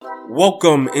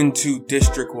Welcome into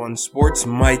District 1 Sports.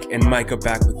 Mike and Mikah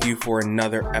back with you for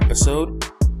another episode.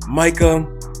 Micah,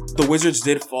 the Wizards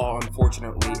did fall,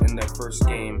 unfortunately, in their first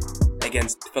game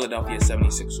against Philadelphia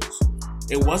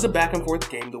 76ers. It was a back and forth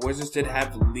game. The Wizards did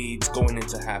have leads going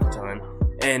into halftime,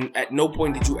 and at no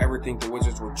point did you ever think the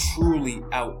Wizards were truly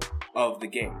out of the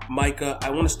game. Mikah,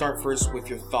 I want to start first with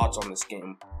your thoughts on this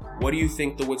game. What do you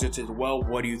think the Wizards did well?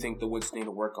 What do you think the Wizards need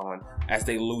to work on as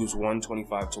they lose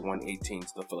 125 to 118 to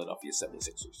the Philadelphia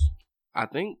 76ers? I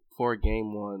think for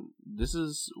game one, this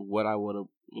is what I would have,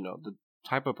 the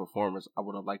type of performance I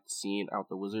would have liked to see out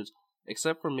the Wizards,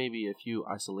 except for maybe a few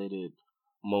isolated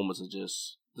moments of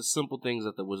just the simple things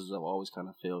that the Wizards have always kind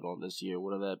of failed on this year,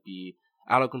 whether that be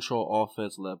out of control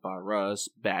offense led by Russ,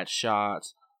 bad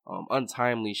shots,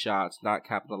 untimely shots, not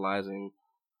capitalizing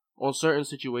on certain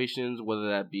situations, whether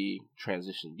that be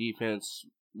transition defense,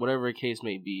 whatever the case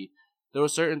may be. There were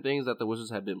certain things that the Wizards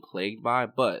have been plagued by,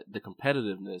 but the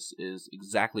competitiveness is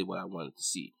exactly what I wanted to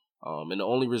see. And the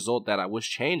only result that I wish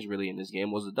changed really in this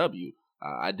game was a W.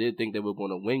 I did think they were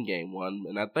going to win game one,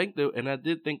 and I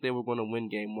did think they were going to win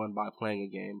game one by playing a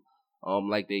game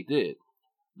like they did.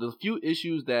 The few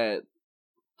issues that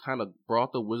kind of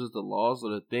brought the Wizards the loss are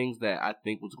the things that I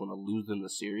think was going to lose them the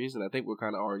series, and I think we're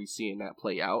kind of already seeing that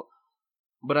play out.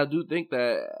 But I do think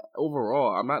that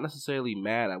overall, I'm not necessarily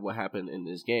mad at what happened in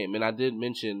this game, and I did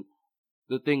mention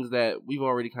the things that we've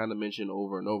already kind of mentioned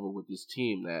over and over with this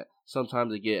team, that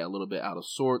sometimes they get a little bit out of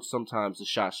sorts, sometimes the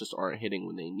shots just aren't hitting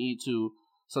when they need to,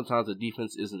 sometimes the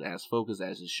defense isn't as focused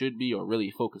as it should be, or really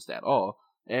focused at all,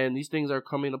 and these things are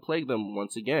coming to plague them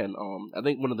once again. I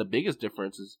think one of the biggest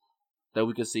differences that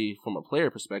we can see from a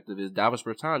player perspective is Davis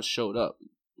Bertans showed up.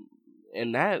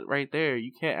 And that right there,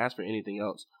 you can't ask for anything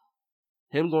else.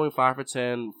 Him going 5 for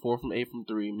 10, 4 from 8 from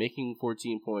 3, making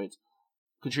 14 points,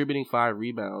 contributing 5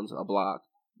 rebounds, a block.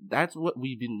 That's what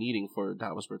we've been needing for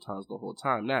Davis Bertans the whole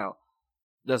time. Now,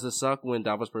 does it suck when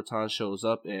Davis Bertans shows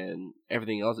up and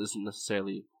everything else isn't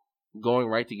necessarily going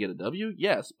right to get a W?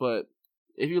 Yes, but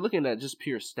if you're looking at just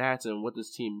pure stats and what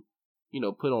this team,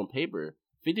 put on paper,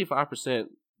 55%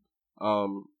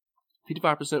 from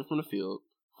the field,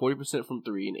 40% from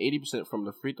 3, and 80% from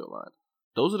the free throw line.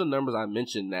 Those are the numbers I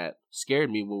mentioned that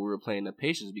scared me when we were playing the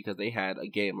Pacers, because they had a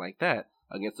game like that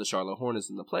against the Charlotte Hornets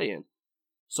in the play-in.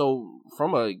 So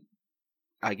from a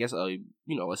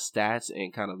stats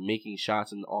and kind of making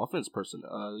shots in the offense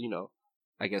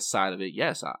side of it,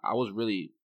 yes, I was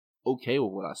really okay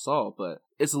with what I saw, but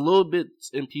it's a little bit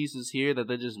in pieces here that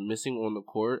they're just missing on the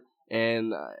court,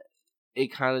 and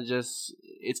it's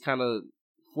kind of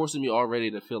forcing me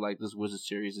already to feel like this Wizards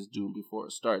series is doomed before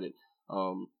it started.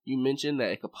 You mentioned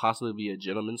that it could possibly be a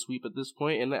gentleman's sweep at this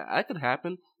point, and that could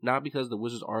happen, not because the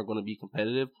Wizards aren't going to be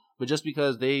competitive, but just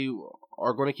because they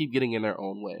are going to keep getting in their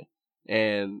own way.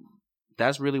 And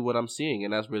that's really what I'm seeing,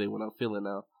 and that's really what I'm feeling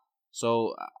now.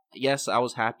 So, yes, I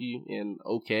was happy and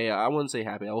okay. I wouldn't say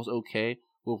happy. I was okay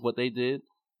with what they did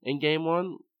in game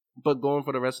one. But going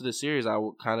for the rest of the series, I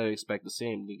would kind of expect the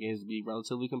same. The games to be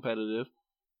relatively competitive,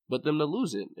 but them to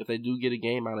lose it. If they do get a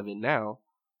game out of it now,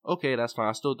 okay, that's fine.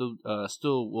 I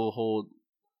still will hold,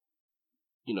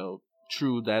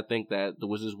 true that I think that the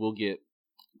Wizards will get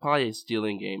probably a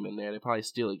stealing game in there. They probably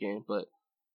steal a game, but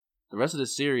the rest of the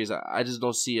series, I just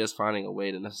don't see us finding a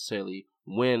way to necessarily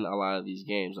win a lot of these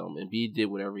games. Embiid did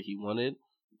whatever he wanted.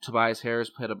 Tobias Harris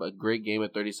put up a great game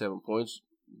at 37 points.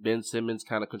 Ben Simmons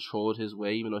kind of controlled his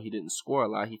way, even though he didn't score a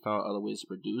lot. He found other ways to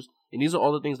produce. And these are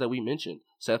all the things that we mentioned.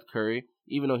 Seth Curry,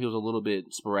 even though he was a little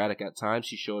bit sporadic at times,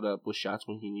 he showed up with shots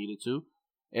when he needed to.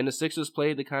 And the Sixers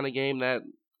played the kind of game that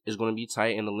is going to be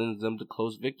tight and lends them to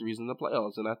close victories in the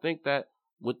playoffs. And I think that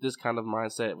with this kind of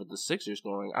mindset with the Sixers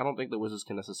going, I don't think the Wizards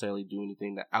can necessarily do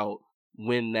anything to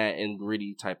out-win that and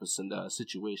gritty type of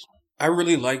situation. I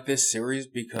really like this series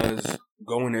because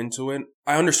going into it,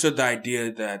 I understood the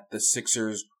idea that the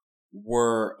Sixers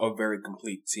were a very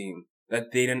complete team,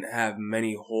 that they didn't have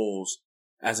many holes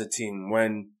as a team.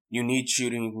 When you need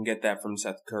shooting, you can get that from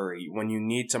Seth Curry. When you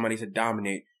need somebody to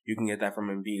dominate, you can get that from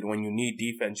Embiid. When you need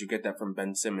defense, you get that from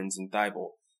Ben Simmons and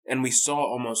Thibault. And we saw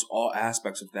almost all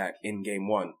aspects of that in game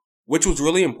one, which was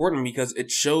really important because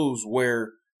it shows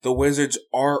where the Wizards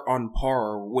are on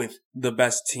par with the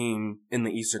best team in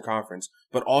the Eastern Conference,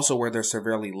 but also where they're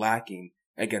severely lacking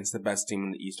against the best team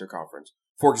in the Eastern Conference.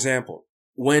 For example,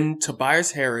 when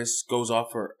Tobias Harris goes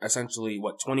off for essentially,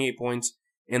 28 points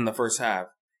in the first half,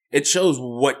 it shows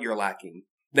what you're lacking.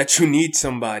 That you need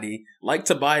somebody like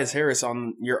Tobias Harris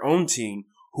on your own team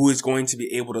who is going to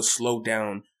be able to slow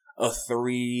down a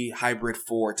 3 hybrid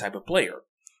 4 type of player.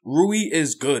 Rui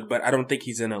is good, but I don't think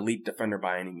he's an elite defender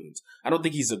by any means. I don't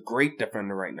think he's a great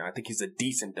defender right now. I think he's a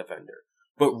decent defender.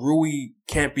 But Rui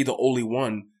can't be the only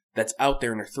one that's out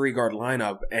there in a 3-guard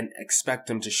lineup and expect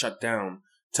him to shut down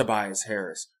Tobias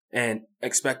Harris and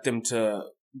expect him to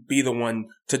be the one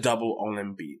to double on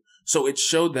Embiid. So it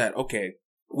showed that, okay,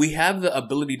 we have the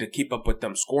ability to keep up with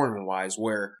them scoring-wise,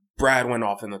 where Brad went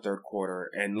off in the third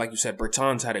quarter, and like you said,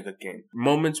 Bertans had a good game.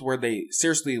 Moments where they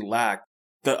seriously lacked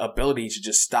the ability to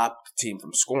just stop the team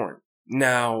from scoring.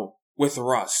 Now, with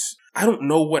Russ, I don't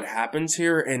know what happens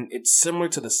here, and it's similar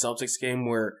to the Celtics game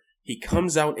where he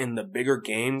comes out in the bigger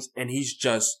games and he's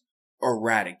just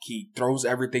erratic. He throws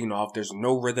everything off. There's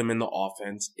no rhythm in the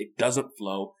offense. It doesn't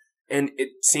flow, and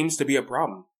it seems to be a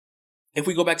problem. If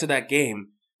we go back to that game,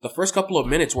 the first couple of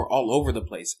minutes were all over the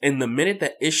place, and the minute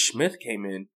that Ish Smith came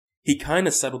in, he kind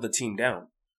of settled the team down,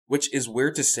 which is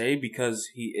weird to say because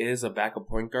he is a backup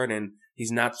point guard and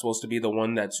he's not supposed to be the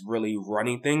one that's really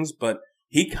running things, but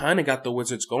he kind of got the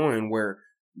Wizards going where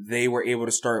they were able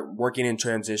to start working in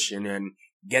transition and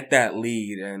get that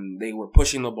lead, and they were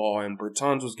pushing the ball, and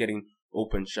Bertans was getting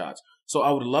open shots. So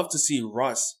I would love to see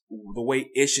Russ, the way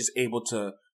Ish is able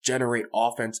to generate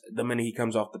offense the minute he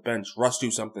comes off the bench, Russ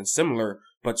do something similar,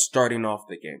 but starting off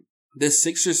the game. This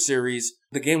Sixers series,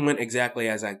 the game went exactly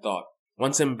as I thought.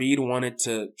 Once Embiid wanted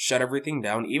to shut everything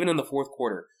down, even in the fourth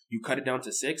quarter, you cut it down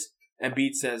to 6,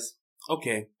 Embiid says,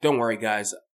 okay, don't worry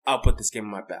guys, I'll put this game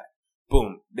in my bag.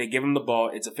 Boom. They give him the ball,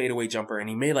 it's a fadeaway jumper, and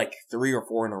he made like 3 or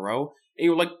 4 in a row, and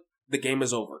you're like, the game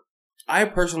is over. I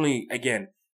personally, again,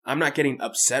 I'm not getting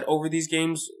upset over these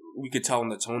games. We could tell in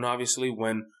the tone, obviously,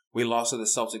 when we lost to the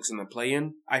Celtics in the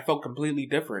play-in. I felt completely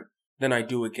different than I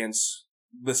do against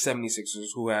the 76ers,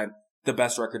 who had the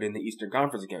best record in the Eastern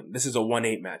Conference again. This is a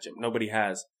 1-8 matchup. Nobody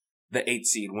has the 8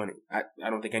 seed winning. I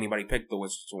don't think anybody picked the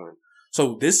Wizards to win.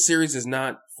 So this series is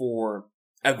not for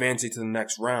advancing to the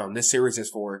next round. This series is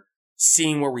for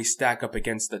seeing where we stack up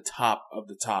against the top of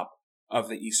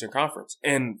the Eastern Conference.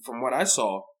 And from what I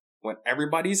saw, when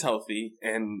everybody's healthy,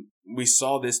 and we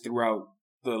saw this throughout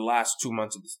the last 2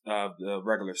 months of the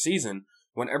regular season,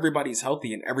 when everybody's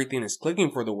healthy and everything is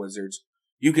clicking for the Wizards,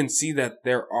 you can see that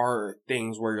there are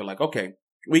things where you're like, okay,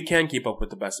 we can keep up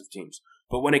with the best of teams.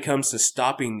 But when it comes to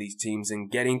stopping these teams and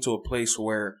getting to a place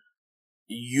where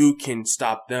you can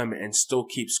stop them and still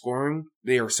keep scoring,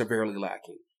 they are severely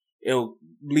lacking. It'll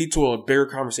lead to a bigger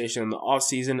conversation in the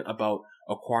offseason about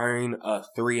acquiring a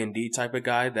 3-and-D type of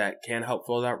guy that can help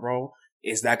fill that role.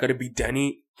 Is that going to be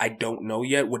Denny? I don't know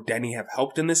yet. Would Denny have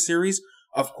helped in this series?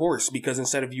 Of course, because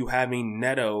instead of you having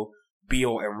Neto,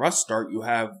 Beal, and Russ start, you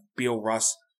have Beal,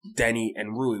 Russ, Denny,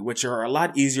 and Rui, which are a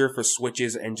lot easier for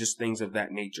switches and just things of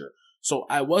that nature. So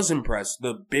I was impressed.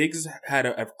 The bigs had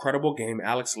a credible game.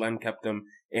 Alex Len kept them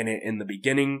in it in the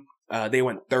beginning. They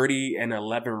went 30 and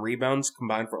 11 rebounds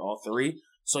combined for all 3.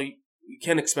 So you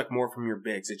can't expect more from your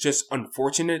bigs. It's just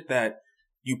unfortunate that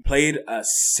you played a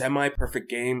semi-perfect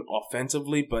game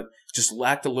offensively, but just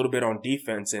lacked a little bit on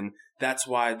defense, and that's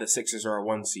why the Sixers are a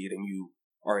 1 seed and you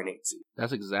are an 8 seed.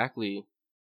 That's exactly,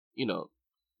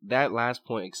 that last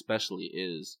point especially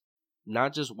is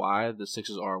not just why the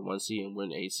Sixers are a 1 seed and we're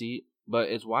an 8 seed, but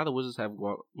it's why the Wizards have,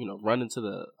 run into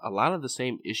a lot of the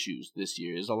same issues this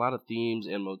year. There's a lot of themes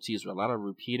and motifs, a lot of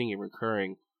repeating and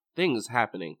recurring things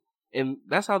happening. And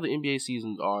that's how the NBA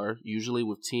seasons are, usually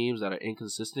with teams that are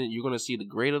inconsistent. You're going to see the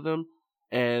great of them,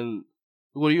 and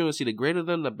you're going to see the great of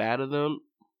them, the bad of them,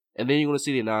 and then you're going to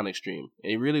see the non-extreme.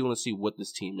 And you're really going to see what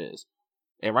this team is.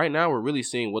 And right now, we're really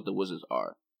seeing what the Wizards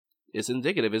are. It's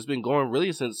indicative. It's been going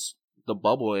really since the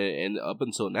bubble and up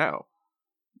until now.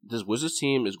 This Wizards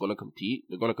team is going to compete.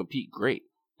 They're going to compete great.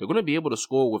 They're going to be able to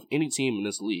score with any team in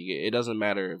this league. It doesn't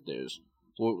matter if there's...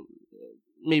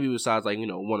 maybe besides 1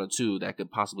 or 2 that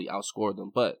could possibly outscore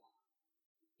them. But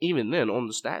even then, on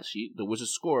the stat sheet, the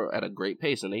Wizards score at a great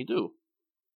pace, and they do.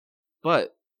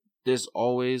 But there's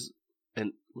always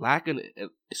a lack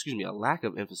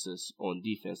of emphasis on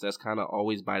defense. That's kind of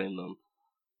always biting them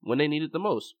when they need it the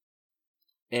most.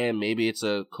 And maybe it's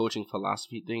a coaching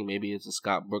philosophy thing. Maybe it's a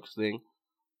Scott Brooks thing.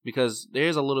 Because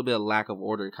there's a little bit of lack of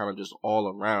order kind of just all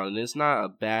around. And it's not a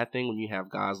bad thing when you have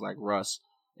guys like Russ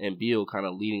and Beal kind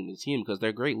of leading the team because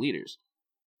they're great leaders.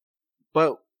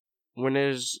 But when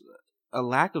there's a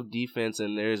lack of defense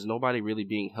and there's nobody really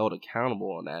being held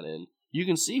accountable on that end, you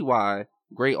can see why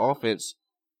great offense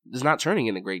is not turning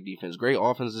into great defense. Great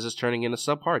offense is just turning into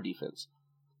subpar defense.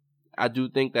 I do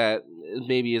think that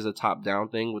maybe is a top-down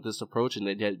thing with this approach, and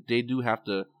they do have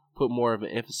to put more of an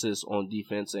emphasis on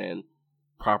defense and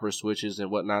proper switches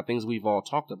and whatnot, things we've all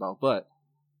talked about. But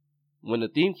when the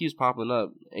theme keeps popping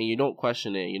up and you don't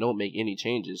question it, you don't make any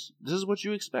changes, this is what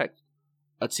you expect.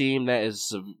 a team that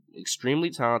is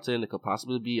extremely talented and could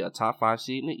possibly be a top 5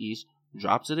 seed in the East,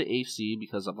 drop to the 8th seed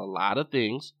because of a lot of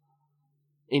things.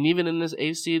 And even in this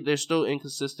 8th seed, they're still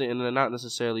inconsistent and they're not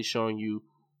necessarily showing you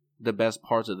the best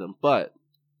parts of them. But,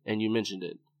 and you mentioned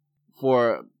it,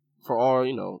 for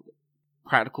all,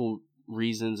 practical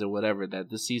reasons and whatever, that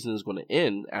this season is going to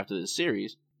end after this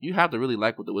series, you have to really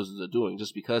like what the Wizards are doing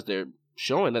just because they're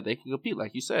showing that they can compete,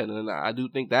 like you said. And I do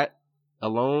think that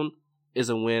alone is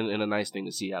a win and a nice thing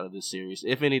to see out of this series.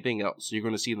 If anything else, you're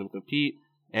going to see them compete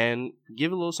and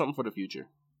give a little something for the future.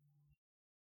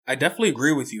 I definitely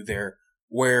agree with you there,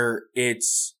 where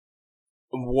it's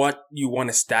what you want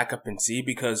to stack up and see,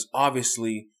 because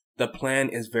obviously the plan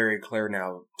is very clear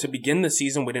now. To begin the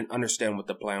season, we didn't understand what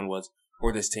the plan was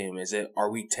for this team. Are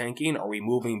we tanking? Are we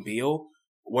moving Beal?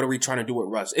 What are we trying to do with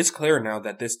Russ? It's clear now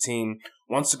that this team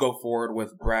wants to go forward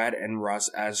with Brad and Russ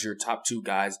as your top 2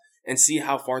 guys and see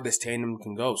how far this tandem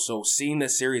can go. So seeing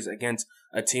this series against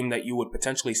a team that you would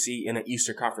potentially see in an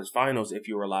Eastern Conference Finals if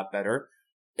you were a lot better,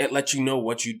 it lets you know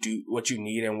what you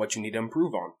need and what you need to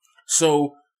improve on.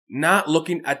 So not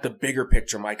looking at the bigger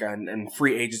picture, Micah, and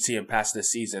free agency and past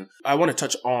this season, I want to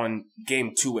touch on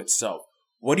Game 2 itself.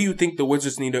 What do you think the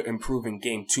Wizards need to improve in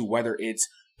Game 2, whether it's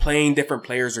playing different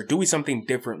players or doing something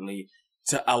differently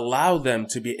to allow them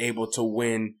to be able to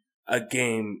win a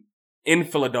game in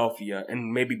Philadelphia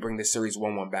and maybe bring the series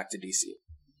 1-1 back to DC?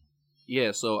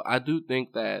 Yeah, so I do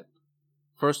think that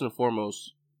first and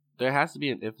foremost, there has to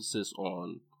be an emphasis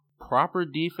on proper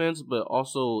defense, but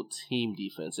also team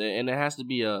defense. And it has to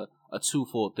be a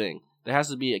twofold thing. There has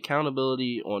to be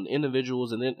accountability on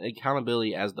individuals and then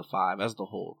accountability as the 5, as the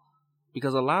whole.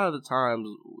 Because a lot of the times,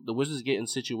 the Wizards get in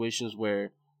situations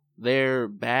where their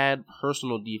bad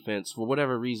personal defense, for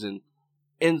whatever reason,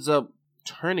 ends up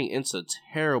turning into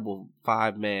terrible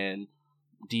 5-man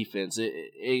defense.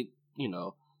 There's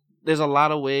a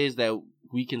lot of ways that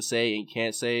we can say and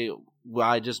can't say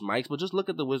why just Mike's, but just look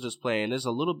at the Wizards play, and there's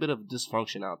a little bit of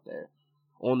dysfunction out there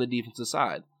on the defensive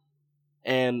side.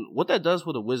 And what that does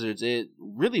for the Wizards, it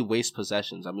really wastes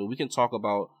possessions. I mean, we can talk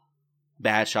about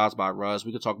bad shots by Russ,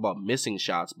 we could talk about missing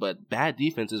shots, but bad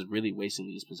defense is really wasting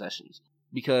these possessions.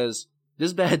 Because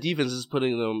this bad defense is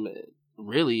putting them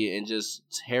really in just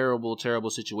terrible, terrible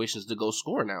situations to go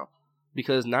score now.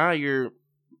 Because now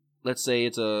let's say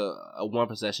it's a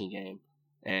 1-possession game,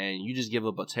 and you just give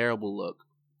up a terrible look,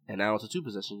 and now it's a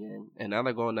 2-possession game, and now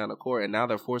they're going down the court, and now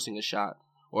they're forcing a shot.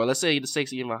 Or let's say the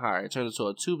stakes are even higher. It turns into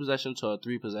a 2-possession to a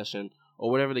 3-possession, or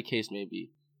whatever the case may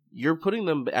be. You're putting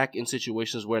them back in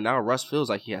situations where now Russ feels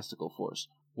like he has to go force,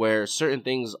 where certain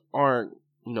things aren't,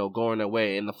 going their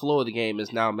way, and the flow of the game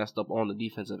is now messed up on the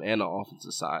defensive and the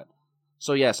offensive side.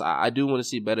 So yes, I do want to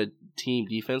see better team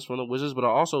defense from the Wizards, but I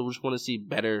also just want to see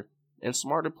better and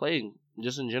smarter play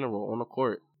just in general on the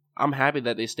court. I'm happy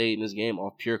that they stayed in this game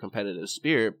off pure competitive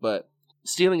spirit, but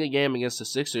stealing a game against the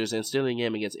Sixers and stealing a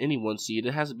game against any 1 seed,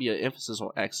 it has to be an emphasis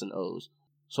on X and O's.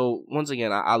 So once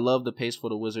again, I love the pace for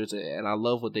the Wizards and I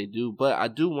love what they do, but I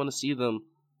do want to see them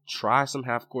try some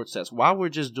half-court sets while we're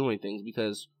just doing things,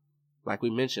 because like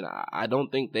we mentioned, I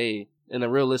don't think they, in a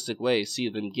realistic way, see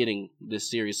them getting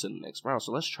this series to the next round.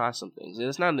 So let's try some things. And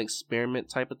it's not an experiment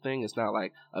type of thing. It's not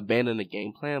like abandon the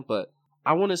game plan, but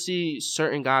I want to see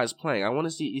certain guys playing. I want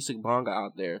to see Isak Bonga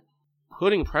out there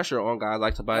putting pressure on guys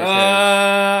like Tobias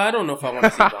Harris. I don't know if I want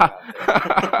to see Bonga out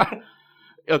there.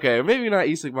 Okay, maybe not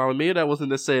Isak Bonga. Maybe that wasn't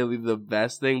necessarily the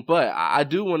best thing, but I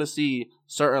do want to see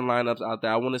certain lineups out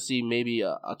there. I want to see maybe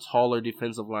a taller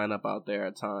defensive lineup out there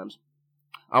at times.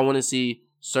 I want to see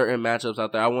certain matchups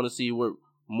out there. I want to see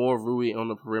more Rui on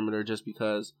the perimeter just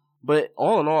because. But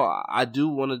all in all, I do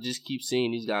want to just keep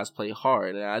seeing these guys play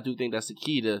hard, and I do think that's the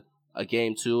key to a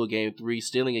Game 2, a Game 3,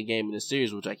 stealing a game in the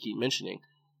series, which I keep mentioning.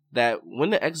 That when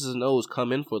the X's and O's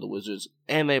come in for the Wizards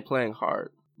and they're playing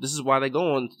hard, this is why they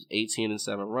go on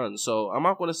 18-7 runs. So I'm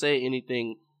not going to say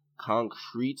anything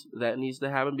concrete that needs to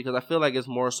happen, because I feel like it's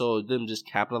more so them just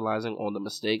capitalizing on the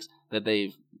mistakes that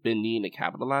they've been needing to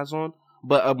capitalize on,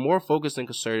 but a more focused and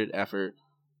concerted effort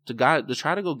to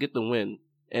try to go get the win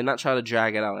and not try to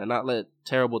drag it out and not let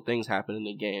terrible things happen in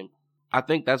the game. I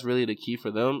think that's really the key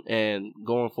for them, and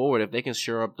going forward, if they can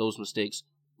shore up those mistakes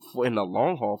in the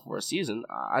long haul for a season,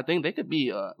 I think they could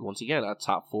be, once again, a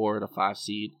top 4 to 5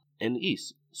 seed in the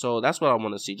East. So that's what I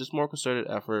want to see. Just more concerted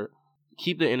effort.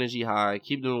 Keep the energy high.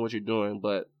 Keep doing what you're doing,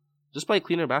 but just play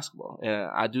cleaner basketball.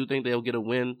 And I do think they'll get a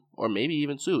win, or maybe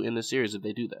even 2 in the series if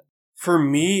they do that. For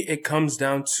me, it comes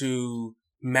down to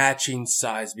matching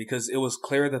size, because it was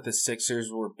clear that the Sixers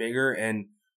were bigger and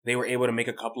they were able to make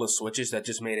a couple of switches that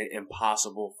just made it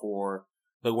impossible for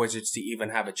the Wizards to even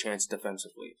have a chance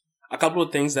defensively. A couple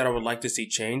of things that I would like to see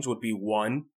change would be,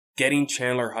 one, getting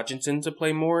Chandler Hutchinson to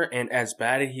play more. And as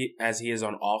bad as he is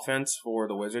on offense for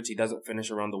the Wizards, he doesn't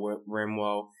finish around the rim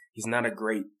well. He's not a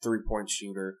great 3-point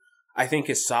shooter. I think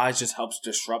his size just helps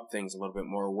disrupt things a little bit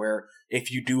more, where if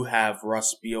you do have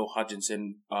Russ, Beal,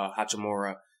 Hutchinson,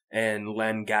 Hachimura, and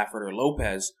Len, Gafford, or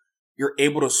Lopez, you're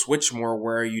able to switch more,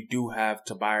 where you do have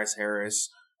Tobias Harris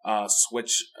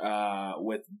switch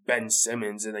with Ben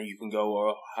Simmons, and then you can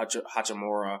go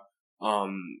Hachimura,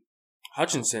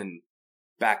 Hutchinson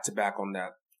back to back on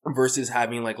that, versus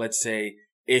having, like, let's say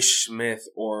Ish Smith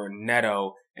or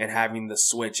Neto and having the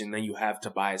switch, and then you have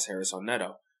Tobias Harris on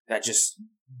Neto. That just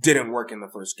didn't work in the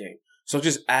first game. So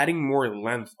just adding more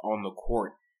length on the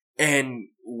court. And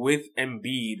with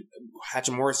Embiid,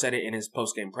 Hachimura said it in his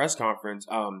post-game press conference,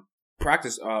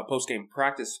 post-game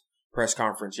practice press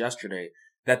conference yesterday,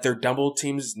 that their double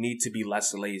teams need to be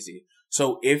less lazy.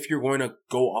 So if you're going to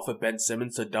go off of Ben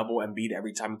Simmons to double Embiid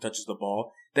every time he touches the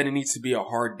ball, then it needs to be a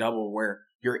hard double where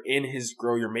you're in his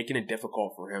grill, you're making it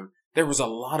difficult for him. There was a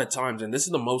lot of times, and this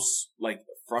is the most, like,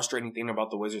 frustrating thing about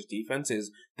the Wizards defense,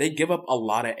 is they give up a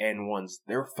lot of N1s.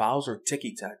 Their fouls are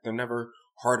ticky-tack. They're never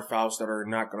hard fouls that are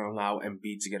not going to allow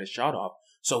Embiid to get a shot off.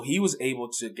 So he was able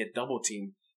to get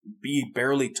double-teamed, be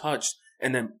barely touched,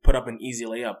 and then put up an easy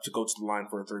layup to go to the line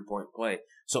for a 3-point play.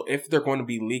 So if they're going to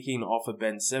be leaking off of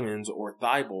Ben Simmons or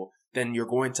Thibault, then you're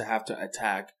going to have to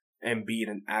attack Embiid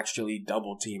and actually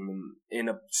double-team him in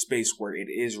a space where it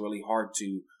is really hard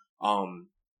to,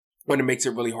 when it makes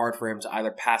it really hard for him to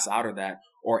either pass out of that,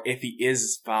 or if he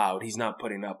is fouled, he's not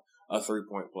putting up a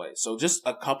 3-point play. So just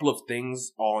a couple of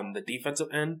things on the defensive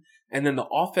end. And then the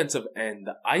offensive end,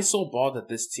 the ISO ball that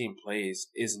this team plays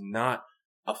is not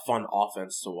a fun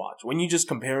offense to watch. When you just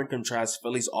compare and contrast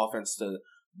Philly's offense to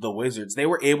the Wizards, they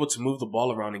were able to move the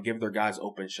ball around and give their guys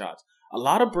open shots. A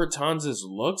lot of Bertans'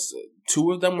 looks,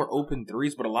 2 of them were open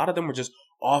threes, but a lot of them were just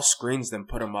off screens, then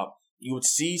put them up. You would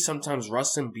see sometimes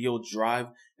Russ and Beal drive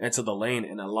into the lane,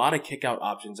 and a lot of kick-out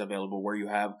options available where you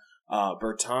have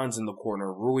Bertans in the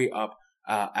corner, Rui up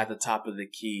at the top of the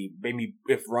key. Maybe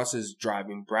if Russ is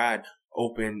driving, Brad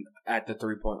open at the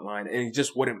 3-point line, and he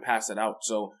just wouldn't pass it out.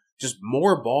 So just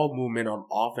more ball movement on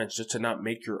offense, just to not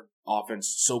make your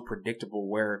offense so predictable,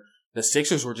 where the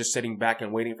Sixers were just sitting back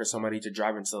and waiting for somebody to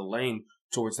drive into the lane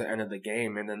towards the end of the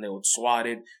game, and then they would swat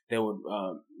it, they would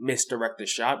misdirect the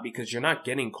shot, because you're not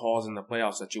getting calls in the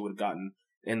playoffs that you would have gotten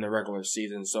in the regular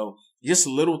season. So just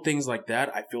little things like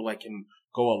that, I feel like, can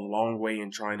go a long way in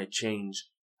trying to change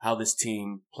how this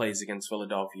team plays against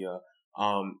Philadelphia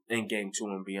in Game 2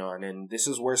 and beyond. And this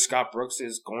is where Scott Brooks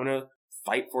is going to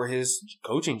fight for his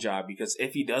coaching job, because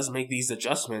if he does make these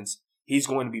adjustments, he's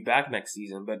going to be back next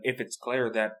season. But if it's clear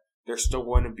that they're still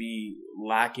going to be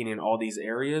lacking in all these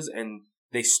areas and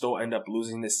they still end up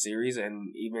losing this series,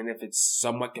 and even if it's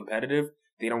somewhat competitive,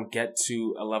 they don't get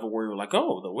to a level where you're like,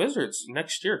 oh, the Wizards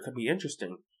next year could be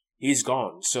interesting, he's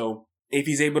gone. So if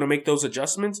he's able to make those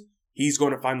adjustments, he's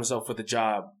going to find himself with a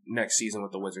job next season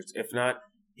with the Wizards. If not,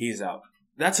 he's out.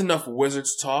 That's enough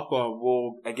Wizards talk.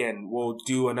 We'll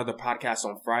do another podcast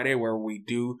on Friday where we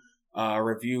do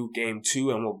review Game 2,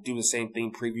 and we'll do the same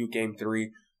thing, preview Game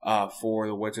 3 for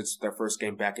the Wizards, their first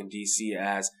game back in DC,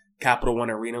 as Capital One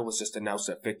Arena was just announced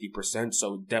at 50%,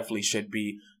 so definitely should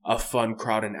be a fun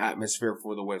crowd and atmosphere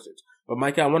for the Wizards. But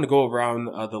Micah, I want to go around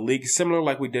the league, similar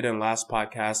like we did in last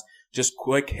podcast, just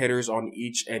quick hitters on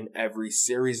each and every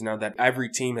series now that every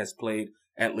team has played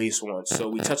at least once. So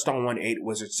we touched on 1-8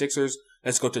 Wizards Sixers.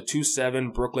 Let's go to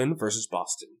 2-7 Brooklyn versus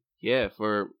Boston. Yeah,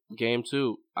 for Game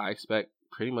 2, I expect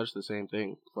pretty much the same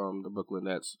thing from the Brooklyn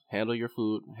Nets. Handle your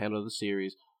food, handle the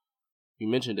series. You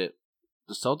mentioned it.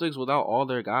 The Celtics, without all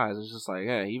their guys, it's just like,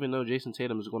 yeah, even though Jason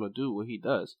Tatum is going to do what he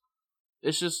does,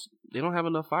 it's just they don't have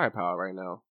enough firepower right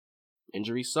now.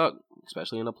 Injuries suck,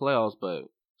 especially in the playoffs, but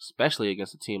especially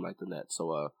against a team like the Nets.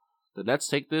 So the Nets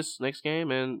take this next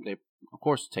game, and they, of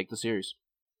course, take the series.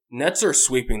 Nets are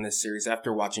sweeping this series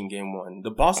after watching Game 1.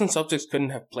 The Boston Celtics couldn't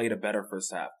have played a better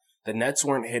first half. The Nets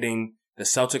weren't hitting. The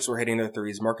Celtics were hitting their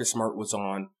threes. Marcus Smart was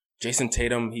on. Jason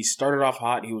Tatum, he started off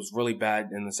hot. He was really bad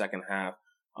in the second half.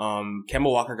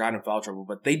 Kemba Walker got in foul trouble,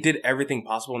 but they did everything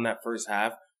possible in that first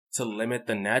half to limit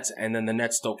the Nets, and then the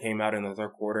Nets still came out in the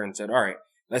third quarter and said, all right,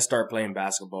 let's start playing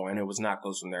basketball, and it was not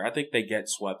close from there. I think they get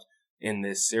swept in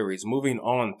this series. Moving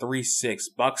on, 3-6,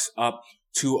 Bucks up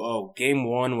 2-0. Game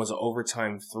 1 was an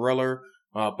overtime thriller.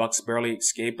 Bucks barely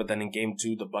escaped, but then in Game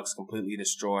 2, the Bucks completely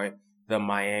destroy the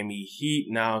Miami Heat.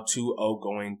 Now 2-0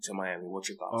 going to Miami. What's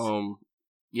your thoughts?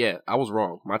 Yeah, I was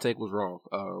wrong. My take was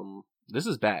wrong. This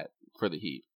is bad for the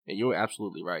Heat, and you're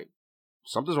absolutely right.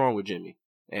 Something's wrong with Jimmy,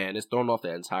 and it's thrown off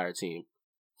the entire team.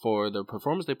 for the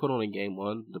performance they put on in game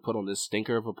 1, to put on this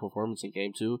stinker of a performance in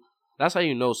game 2, that's how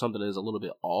you know something is a little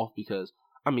bit off because,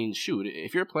 I mean, shoot,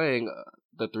 if you're playing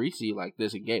the 3 seed like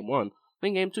this in game 1,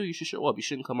 then game 2 you should show up. You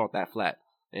shouldn't come out that flat.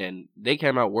 And they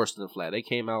came out worse than flat. They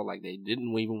came out like they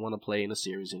didn't even want to play in the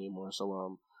series anymore.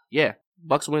 So, yeah,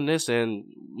 Bucks win this, and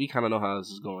we kind of know how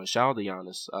this is going. Shout out to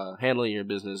Giannis, handling your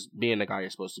business, being the guy you're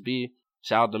supposed to be.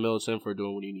 Shout out to Middleton for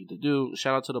doing what you need to do.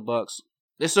 Shout out to the Bucks.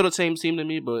 They're still the same team to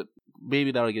me, but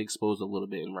maybe that'll get exposed a little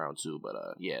bit in round 2. But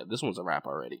yeah, this one's a wrap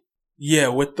already. Yeah,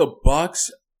 with the Bucks,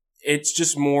 it's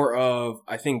just more of,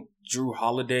 I think, Drew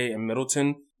Holiday and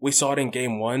Middleton. We saw it in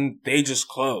game 1. They just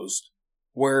closed.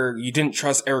 Where you didn't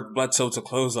trust Eric Bledsoe to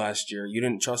close last year. You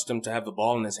didn't trust him to have the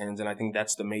ball in his hands, and I think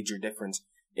that's the major difference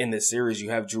in this series.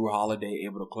 You have Drew Holiday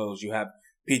able to close. You have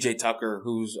PJ Tucker,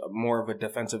 who's more of a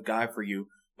defensive guy for you.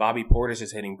 Bobby Portis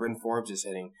is hitting. Bryn Forbes is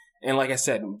hitting. And like I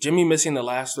said, Jimmy missing the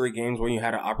last 3 games when you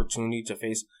had an opportunity to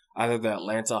face either the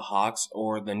Atlanta Hawks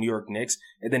or the New York Knicks.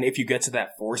 And then if you get to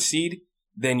that 4 seed,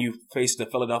 then you face the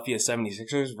Philadelphia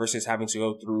 76ers versus having to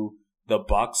go through the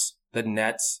Bucks, the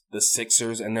Nets, the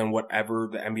Sixers, and then whatever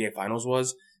the NBA Finals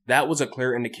was. That was a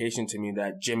clear indication to me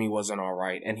that Jimmy wasn't all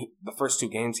right. And the first 2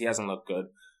 games, he hasn't looked good.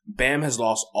 Bam has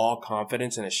lost all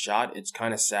confidence in his shot. It's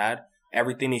kind of sad.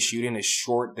 Everything he's shooting is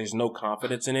short. There's no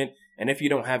confidence in it. And if you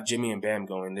don't have Jimmy and Bam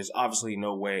going, there's obviously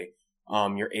no way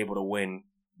you're able to win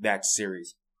that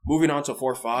series. Moving on to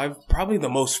 4-5, probably the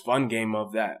most fun game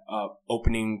of that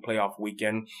opening playoff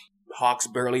weekend. Hawks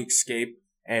barely escape,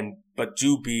 but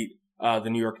do beat the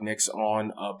New York Knicks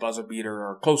on a buzzer beater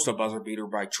or close to a buzzer beater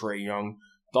by Trae Young.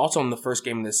 Thoughts on the first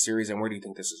game of this series, and where do you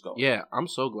think this is going? Yeah, I'm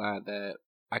so glad that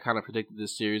I kind of predicted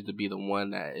this series to be the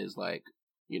one that is like,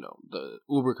 the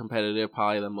uber competitive,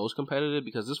 probably the most competitive,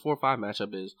 because this 4-5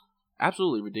 matchup is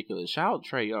absolutely ridiculous. Shout out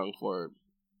Trae Young for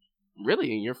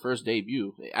really in your first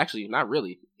debut. Actually, not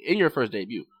really. In your first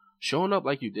debut. Showing up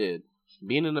like you did.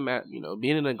 Being in the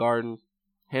being in the Garden,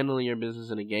 handling your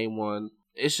business in a game 1.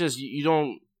 It's just, you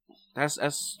don't... That's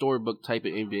storybook type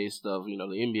of NBA stuff, the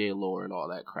NBA lore and all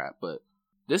that crap. But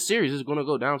this series is going to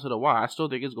go down to the wire. I still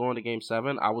think it's going to game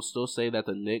 7. I would still say that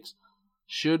the Knicks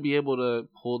should be able to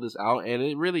pull this out. And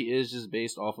it really is just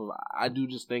based off of, I do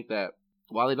just think that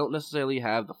while they don't necessarily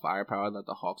have the firepower that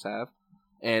the Hawks have,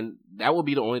 and that will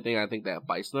be the only thing I think that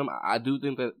bites them, I do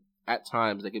think that at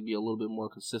times they could be a little bit more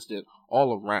consistent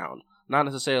all around. Not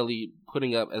necessarily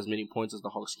putting up as many points as the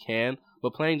Hawks can,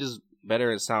 but playing just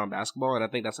better and sound basketball, and I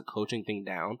think that's a coaching thing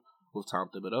down with Tom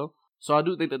Thibodeau. So I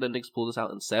do think that the Knicks pull this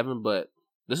out in 7, but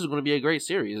this is going to be a great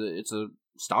series. It's a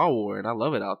Star War, and I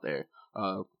love it out there.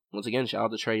 Once again, shout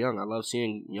out to Trae Young. I love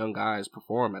seeing young guys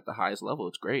perform at the highest level.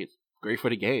 It's great. Great for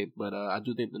the game, but I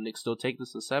do think the Knicks still take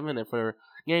this in 7, and for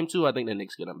game 2, I think the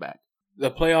Knicks get them back.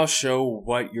 The playoffs show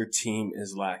what your team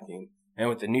is lacking, and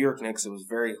with the New York Knicks, it was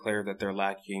very clear that they're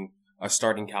lacking a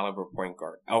starting caliber point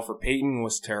guard. Elfrid Payton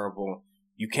was terrible.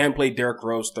 You can't play Derrick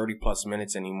Rose 30-plus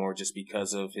minutes anymore just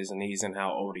because of his knees and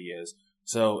how old he is.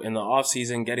 So in the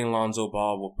offseason, getting Lonzo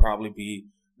Ball will probably be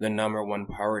the number 1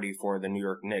 priority for the New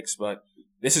York Knicks. But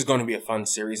this is going to be a fun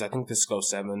series. I think this goes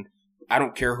 7. I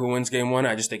don't care who wins game 1.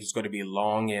 I just think it's going to be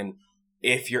long. And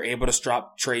if you're able to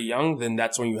stop Trae Young, then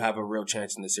that's when you have a real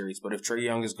chance in the series. But if Trae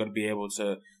Young is going to be able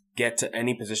to get to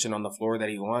any position on the floor that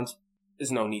he wants,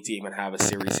 there's no need to even have a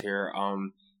series here.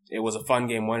 It was a fun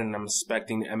game 1, and I'm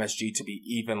expecting MSG to be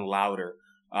even louder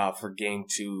for game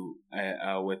 2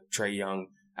 with Trae Young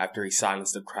after he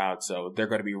silenced the crowd. So they're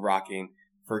going to be rocking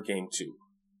for game 2.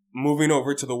 Moving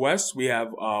over to the West, we have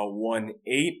 1-8,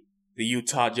 the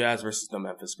Utah Jazz versus the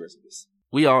Memphis Grizzlies.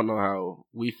 We all know how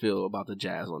we feel about the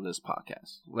Jazz on this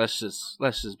podcast. Let's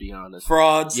just be honest.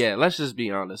 Frauds. Yeah, let's just be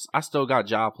honest. I still got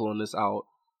Ja pulling this out.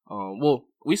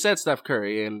 We said Steph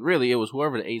Curry, and really it was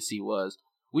whoever the AC was.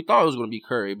 We thought it was going to be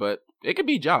Curry, but it could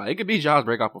be Ja. It could be Ja's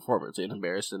breakout performance in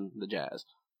embarrassing the Jazz.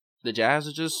 The Jazz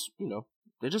are just,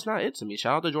 they're just not it to me.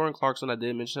 Shout out to Jordan Clarkson. I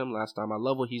did mention him last time. I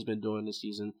love what he's been doing this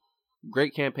season.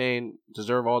 Great campaign.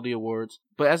 Deserve all the awards.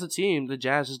 But as a team, the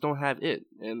Jazz just don't have it.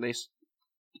 And it's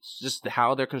just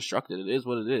how they're constructed. It is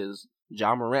what it is.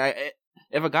 Ja Morant.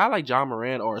 If a guy like Ja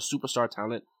Morant or a superstar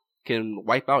talent can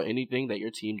wipe out anything that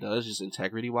your team does, just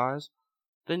integrity-wise,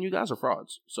 then you guys are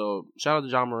frauds. So, shout out to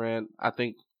Ja Morant. I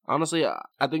think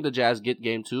the Jazz get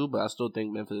game 2, but I still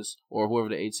think Memphis, or whoever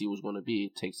the 8 seed was going to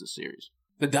be, takes the series.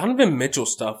 The Donovan Mitchell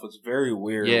stuff was very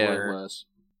weird. Yeah, it was.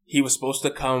 He was supposed to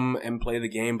come and play the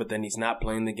game, but then he's not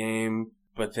playing the game.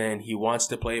 But then he wants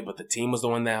to play, but the team was the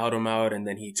one that held him out. And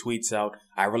then he tweets out,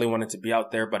 "I really wanted to be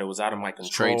out there, but it was out of my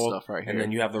control." Trade stuff right here. And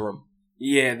then you have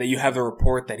the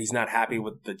report that he's not happy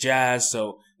with the Jazz.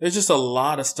 So there's just a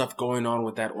lot of stuff going on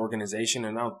with that organization,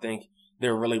 and I don't think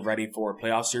they're really ready for a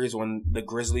playoff series when the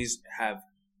Grizzlies have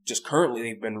just currently,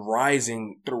 they've been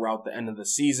rising throughout the end of the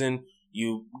season.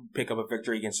 You pick up a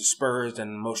victory against the Spurs, then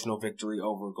an emotional victory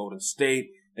over Golden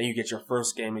State. Then you get your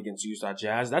first game against Utah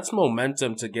Jazz. That's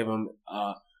momentum to give them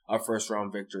a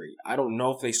first-round victory. I don't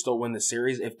know if they still win the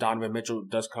series if Donovan Mitchell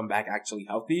does come back actually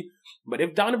healthy. But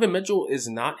if Donovan Mitchell is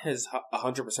not his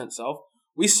 100% self,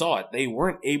 we saw it. They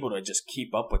weren't able to just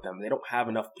keep up with them. They don't have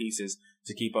enough pieces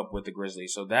to keep up with the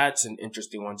Grizzlies. So that's an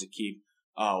interesting one to keep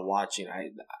watching.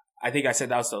 I think I said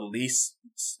that was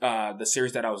the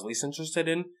series that I was least interested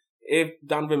in. If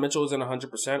Donovan Mitchell isn't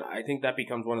 100%, I think that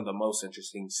becomes one of the most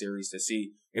interesting series to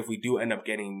see if we do end up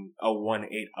getting a 1-8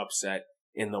 upset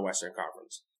in the Western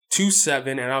Conference. 2-7,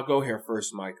 and I'll go here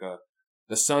first, Micah.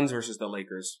 The Suns versus the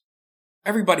Lakers.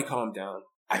 Everybody calm down.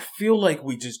 I feel like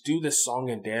we just do this song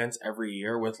and dance every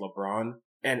year with LeBron,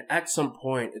 and at some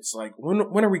point, it's like, when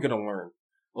are we going to learn?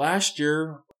 Last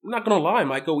year, I'm not going to lie,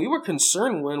 Micah, we were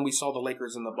concerned when we saw the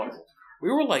Lakers in the bubble. We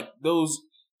were like, those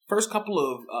first couple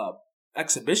of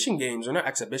exhibition games, or not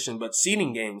exhibition, but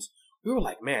seeding games, we were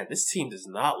like, man, this team does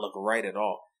not look right at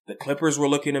all. The Clippers were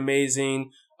looking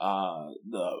amazing.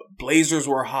 The Blazers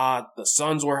were hot. The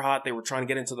Suns were hot. They were trying to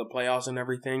get into the playoffs and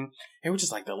everything. And we're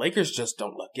just like, the Lakers just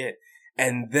don't look it.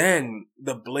 And then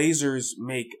the Blazers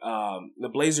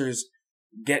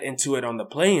get into it on the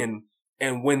play-in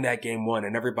and win that game 1.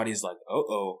 And everybody's like,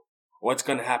 what's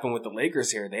going to happen with the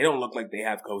Lakers here? They don't look like they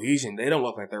have cohesion. They don't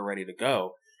look like they're ready to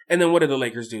go. And then what did the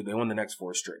Lakers do? They won the next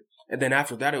 4 straight. And then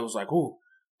after that, it was like,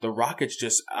 the Rockets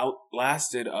just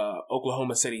outlasted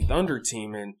Oklahoma City Thunder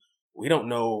team, and we don't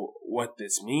know what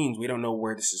this means. We don't know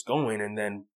where this is going. And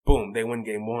then, boom, they win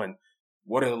game 1.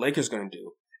 What are the Lakers going to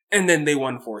do? And then they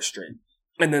won 4 straight.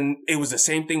 And then it was the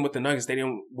same thing with the Nuggets. They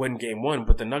didn't win game 1,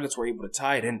 but the Nuggets were able to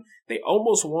tie it. And they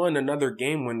almost won another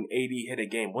game when AD hit a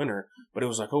game winner. But it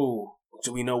was like,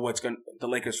 do we know the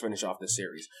Lakers finish off this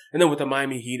series? And then with the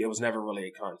Miami Heat, it was never really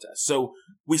a contest. So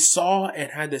we saw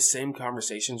and had the same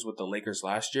conversations with the Lakers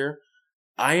last year.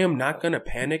 I am not going to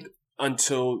panic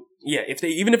until,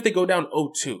 even if they go down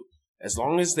 0-2, as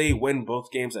long as they win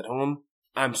both games at home,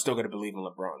 I'm still going to believe in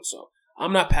LeBron. So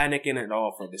I'm not panicking at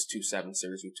all for this 2-7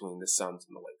 series between the Suns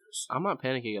and the Lakers. I'm not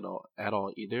panicking at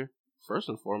all either. First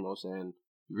and foremost, and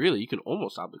really, you can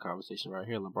almost stop the conversation right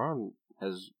here. LeBron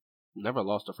has never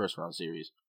lost a first-round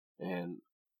series. And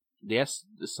yes,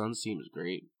 the Suns team is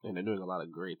great, and they're doing a lot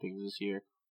of great things this year.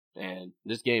 And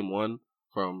this game 1,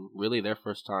 from really their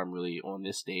first time really on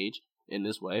this stage in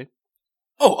this way.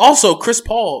 Oh, also, Chris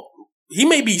Paul, he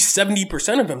may be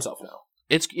 70% of himself now.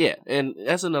 And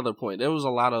that's another point. There was a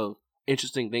lot of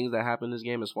interesting things that happened in this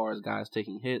game as far as guys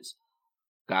taking hits,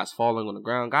 guys falling on the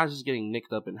ground, guys just getting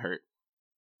nicked up and hurt.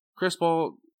 Chris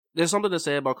Paul, there's something to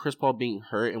say about Chris Paul being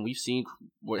hurt, and we've seen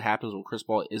what happens when Chris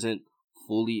Paul isn't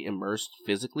fully immersed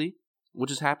physically, which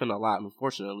has happened a lot,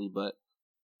 unfortunately, but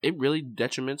it really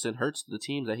detriments and hurts the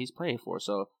teams that he's playing for.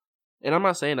 So, and I'm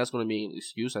not saying that's going to be an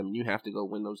excuse. I mean, you have to go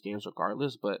win those games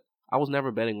regardless, but I was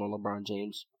never betting on LeBron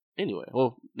James anyway.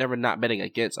 Well, never not betting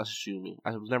against, I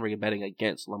was never betting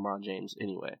against LeBron James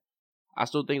anyway. I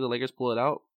still think the Lakers pull it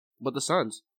out, but the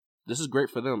Suns, this is great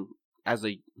for them as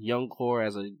a young core,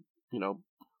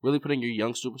 really putting your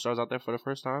young superstars out there for the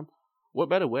first time. What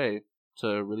better way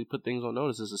to really put things on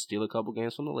notice is to steal a couple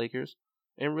games from the Lakers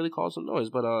and really cause some noise.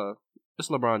 But it's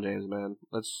LeBron James, man.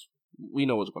 We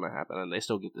know what's going to happen, and they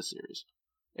still get this series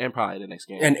and probably the next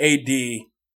game. And AD,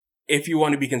 if you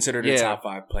want to be considered a top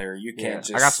 5 player, you can't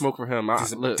just. I got smoke for him.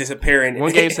 Disappear in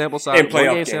one game sample size.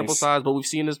 Sample size, but we've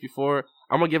seen this before.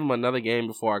 I'm gonna give him another game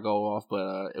before I go off.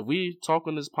 But if we talk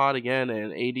on this pod again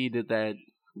and AD did that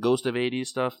Ghost of AD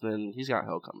stuff, then he's got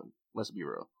hell coming. Let's be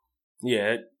real.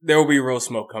 Yeah, there will be real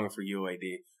smoke coming for you,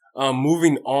 AD.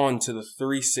 Moving on to the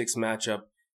 3-6 matchup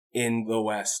in the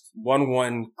West.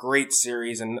 1-1, great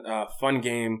series and fun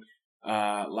game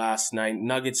last night.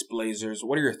 Nuggets, Blazers.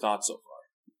 What are your thoughts so far?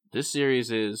 This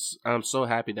series I'm so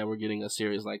happy that we're getting a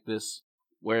series like this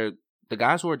where the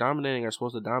guys who are dominating are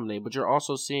supposed to dominate, but you're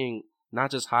also seeing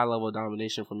not just high-level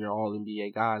domination from your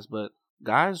all-NBA guys, but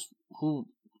guys who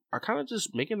are kind of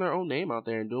just making their own name out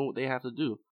there and doing what they have to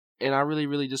do. And I really,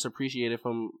 really just appreciate it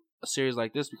from a series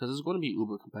like this because it's going to be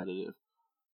uber competitive.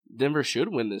 Denver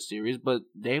should win this series, but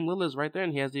Dame Lillard's right there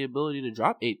and he has the ability to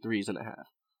drop 8 threes and a half.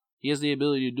 He has the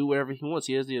ability to do whatever he wants.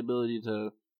 He has the ability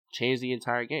to change the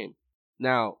entire game.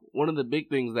 Now, one of the big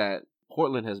things that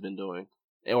Portland has been doing,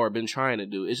 or been trying to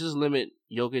do, is just limit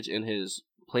Jokic in his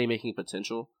playmaking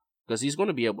potential, because he's going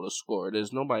to be able to score.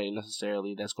 There's nobody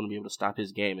necessarily that's going to be able to stop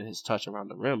his game and his touch around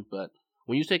the rim, but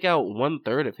when you take out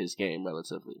 1/3 of his game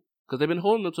relatively, because they've been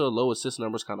holding him to low assist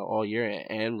numbers kind of all year,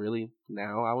 and really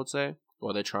now, I would say,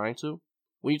 or they're trying to.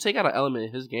 When you take out an element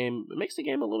in his game, it makes the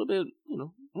game a little bit,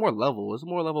 more level. It's a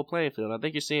more level playing field. I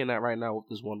think you're seeing that right now with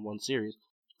this 1-1 series.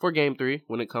 For Game 3,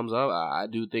 when it comes up, I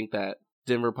do think that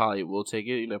Denver probably will take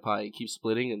it. Probably keep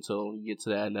splitting until you get to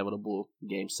that inevitable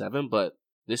Game 7. But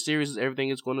this series is everything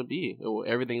it's going to be, or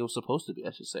everything it was supposed to be,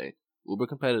 I should say. Uber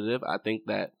competitive. I think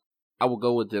that I will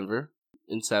go with Denver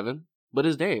in 7, but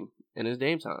it's Dame, and it's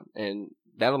Dame time. And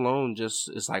that alone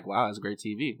just is like, wow, it's great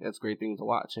TV. That's a great thing to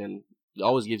watch, and it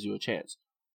always gives you a chance.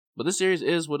 But this series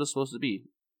is what it's supposed to be.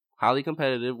 Highly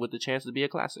competitive with the chance to be a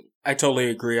classic. I totally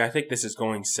agree. I think this is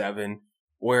going 7,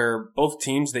 where both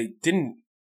teams, they didn't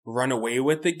run away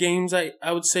with the games, I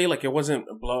would say. Like, it wasn't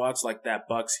blowouts like that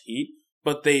Bucks Heat,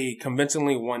 but they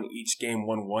convincingly won each game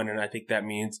 1-1, and I think that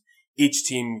means each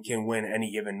team can win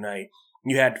any given night.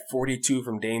 You had 42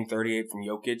 from Dame, 38 from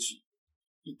Jokic.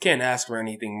 You can't ask for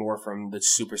anything more from the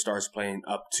superstars playing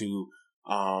up to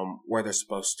where they're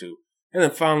supposed to. And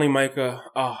then finally, Micah,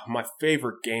 my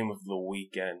favorite game of the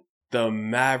weekend, the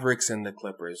Mavericks and the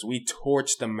Clippers. We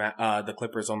torched the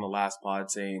Clippers on the last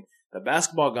pod, saying the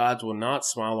basketball gods will not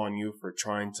smile on you for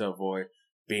trying to avoid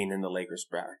being in the Lakers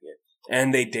bracket.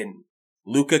 And they didn't.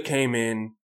 Luka came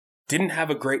in, didn't have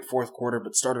a great fourth quarter,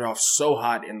 but started off so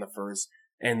hot in the first,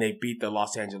 and they beat the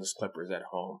Los Angeles Clippers at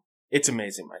home. It's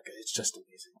amazing, Micah. It's just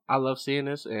amazing. I love seeing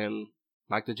this, and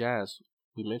like the Jazz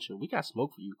we mentioned, we got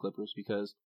smoke for you Clippers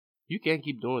because you can't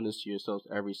keep doing this to yourselves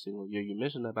every single year. You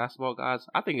mentioned the basketball guys.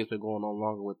 I think it's been going on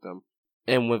longer with them,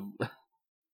 and with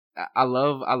I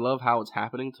love how it's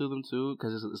happening to them too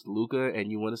because it's Luka,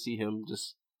 and you want to see him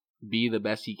just be the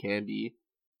best he can be.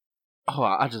 Oh,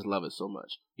 I just love it so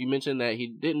much. You mentioned that he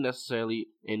didn't necessarily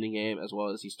end the game as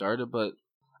well as he started, but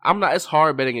it's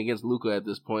hard betting against Luka at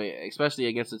this point, especially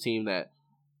against a team that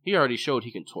he already showed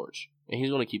he can torch, and he's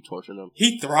going to keep torching them.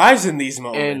 He thrives in these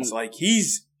moments.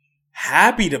 He's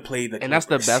happy to play the Clippers. And that's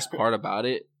the best part about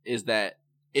it, is that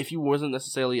if you wasn't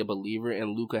necessarily a believer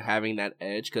in Luka having that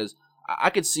edge, because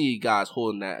I could see guys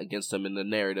holding that against him in the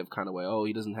narrative kind of way, oh,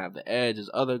 he doesn't have the edge as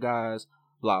other guys,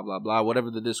 blah, blah, blah,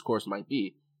 whatever the discourse might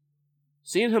be.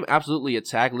 Seeing him absolutely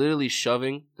attack, literally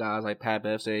shoving guys like Pat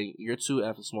Bev saying, you're too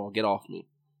effing small, get off me.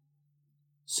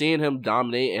 Seeing him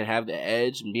dominate and have the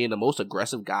edge and being the most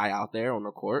aggressive guy out there on the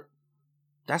court,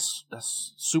 that's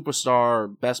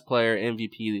superstar, best player,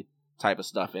 MVP type of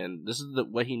stuff. And this is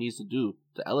what he needs to do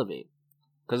to elevate.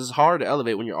 Because it's hard to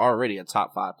elevate when you're already a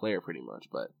top 5 player pretty much.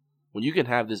 But when you can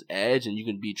have this edge and you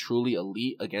can be truly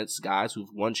elite against guys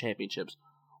who've won championships,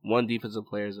 won defensive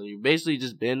players, and you've basically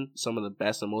just been some of the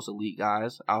best and most elite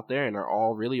guys out there and are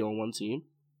all really on one team,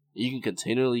 you can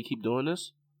continually keep doing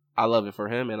this. I love it for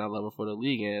him, and I love it for the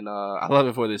league, and I love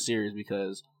it for this series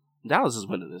because Dallas is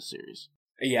winning this series.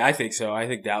 Yeah, I think so. I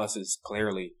think Dallas is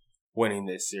clearly winning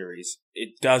this series.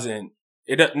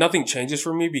 Nothing changes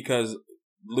for me because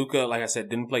Luka, like I said,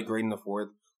 didn't play great in the fourth.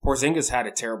 Porzingis had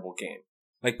a terrible game.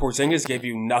 Like, Porzingis gave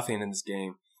you nothing in this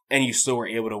game, and you still were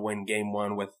able to win game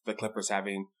 1 with the Clippers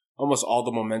having almost all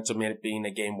the momentum in it being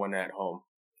a game 1 at home.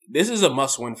 This is a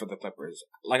must-win for the Clippers.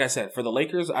 Like I said, for the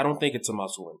Lakers, I don't think it's a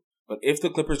must-win. But if the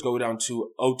Clippers go down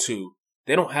to 0-2,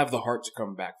 they don't have the heart to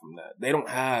come back from that. They don't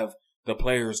have the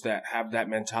players that have that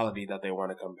mentality that they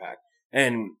want to come back.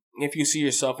 And if you see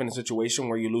yourself in a situation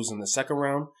where you lose in the second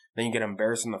round, then you get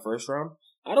embarrassed in the first round,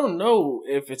 I don't know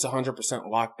if it's 100%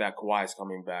 locked that Kawhi is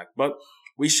coming back. But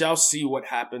we shall see what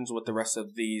happens with the rest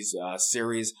of these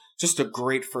series. Just a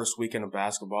great first weekend of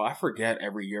basketball. I forget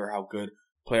every year how good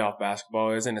playoff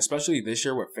basketball is, and especially this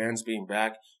year with fans being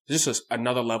back, just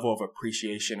another level of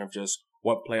appreciation of just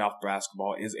what playoff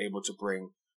basketball is able to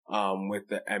bring with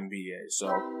the NBA.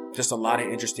 So just a lot of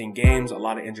interesting games, a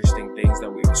lot of interesting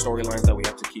storylines that we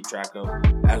have to keep track of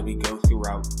as we go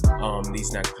throughout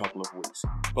these next couple of weeks.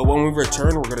 But when we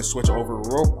return, we're going to switch over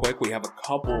real quick. We have a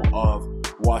couple of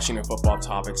Washington football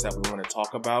topics that we want to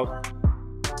talk about.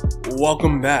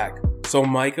 Welcome back. So,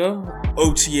 Micah,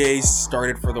 OTAs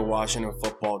started for the Washington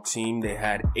football team. They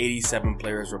had 87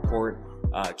 players report.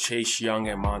 Chase Young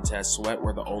and Montez Sweat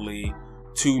were the only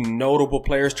 2 notable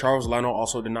players. Charles Leno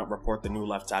also did not report, the new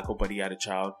left tackle, but he had a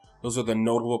child. Those are the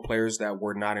notable players that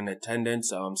were not in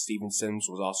attendance. Steven Sims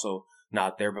was also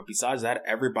not there. But besides that,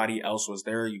 everybody else was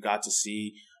there. You got to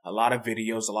see a lot of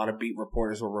videos. A lot of beat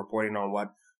reporters were reporting on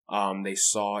what they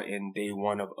saw in day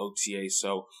 1 of OTA.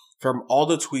 So from all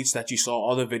the tweets that you saw,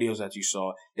 all the videos that you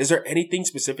saw, is there anything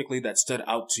specifically that stood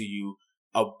out to you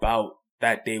about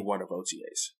that day 1 of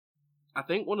OTAs? I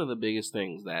think one of the biggest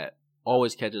things that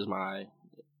always catches my eye,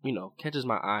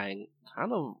 and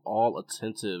kind of all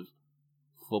attentive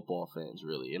football fans,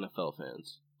 really, NFL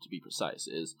fans, to be precise,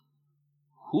 is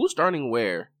who's starting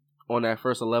where on that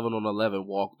first 11 on 11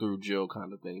 walk through drill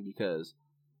kind of thing, because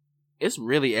it's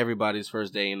really everybody's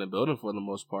first day in the building for the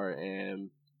most part, and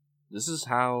this is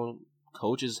how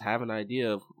coaches have an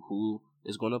idea of who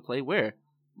is going to play where.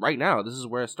 Right now, this is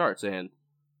where it starts, and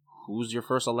who's your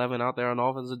first 11 out there on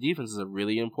offense and defense is a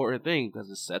really important thing because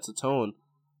it sets a tone.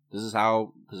 This is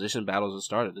how position battles are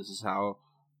started. This is how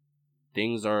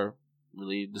things are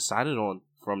really decided on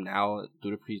from now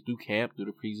through camp, through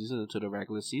the preseason, to the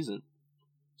regular season.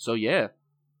 So yeah,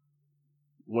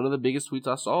 one of the biggest tweets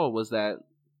I saw was that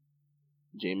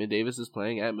Jamin Davis is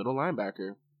playing at middle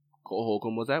linebacker, Cole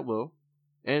Holcomb was at will,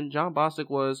 and John Bostic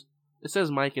was, it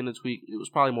says Mike in the tweet, it was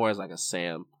probably more as like a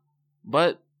Sam.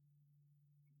 But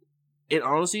it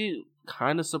honestly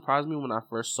kind of surprised me when I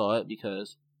first saw it,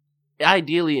 because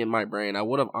ideally in my brain, I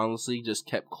would have honestly just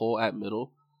kept Cole at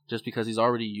middle just because he's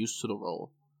already used to the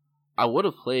role. I would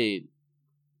have played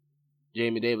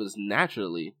Jamin Davis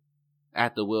naturally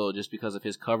at the will just because of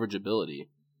his coverage ability.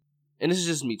 And this is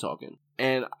just me talking.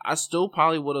 And I still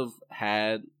probably would have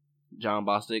had John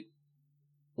Bostic.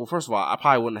 Well, first of all, I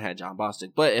probably wouldn't have had John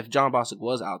Bostic. But if John Bostic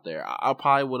was out there, I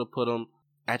probably would have put him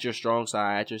at your strong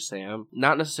side, at your Sam.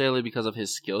 Not necessarily because of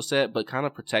his skill set, but kind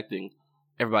of protecting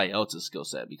everybody else's skill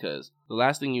set. Because the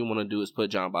last thing you want to do is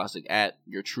put John Bostic at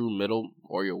your true middle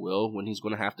or your will when he's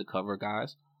going to have to cover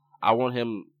guys. I want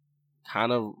him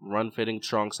kind of run-fitting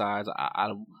strong sides.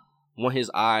 I want his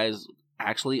eyes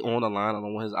actually on the line. I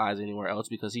don't want his eyes anywhere else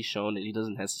because he's shown that he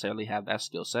doesn't necessarily have that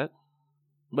skill set.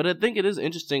 But I think it is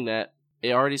interesting that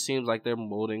it already seems like they're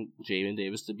molding Jamin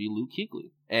Davis to be Luke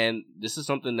Kuechly. And this is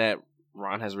something that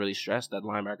Ron has really stressed, that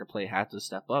linebacker play had to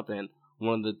step up. And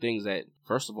one of the things that,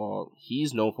 first of all,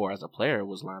 he's known for as a player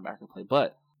was linebacker play.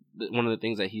 But one of the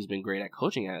things that he's been great at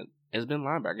coaching at has been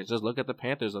linebackers. Just look at the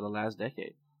Panthers of the last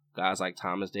decade. Guys like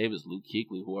Thomas Davis, Luke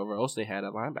Kuechly, whoever else they had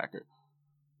at linebacker.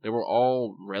 They were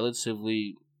all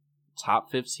relatively top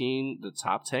 15, the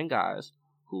top 10 guys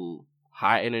who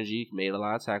high energy, made a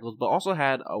lot of tackles, but also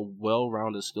had a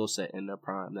well-rounded skill set in their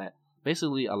prime that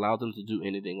basically allowed them to do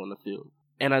anything on the field.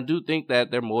 And I do think that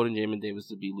they're molding Jamin Davis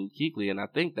to be Luke Kuechly, and I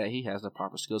think that he has the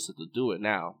proper skill set to do it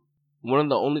now. One of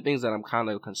the only things that I'm kind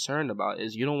of concerned about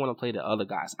is you don't want to play the other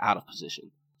guys out of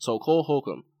position. So Cole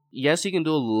Holcomb, yes, he can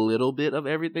do a little bit of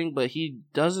everything, but he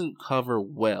doesn't cover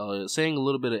well. Saying a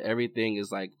little bit of everything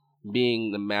is like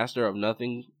being the master of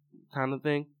nothing kind of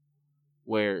thing,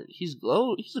 where he's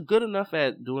good enough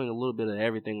at doing a little bit of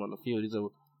everything on the field. He's a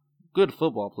good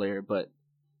football player, but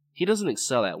he doesn't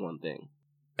excel at one thing.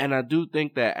 And I do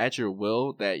think that at your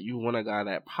will, that you want a guy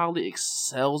that probably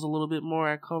excels a little bit more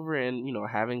at cover and,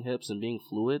 having hips and being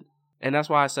fluid. And that's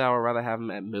why I say I would rather have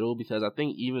him at middle, because I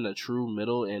think even a true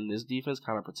middle in this defense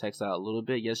kind of protects that a little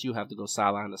bit. Yes, you have to go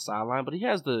sideline to sideline, but he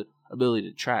has the ability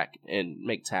to track and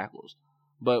make tackles.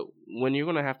 But when you're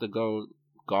going to have to go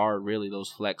guard really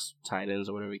those flex tight ends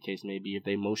or whatever the case may be, if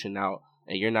they motion out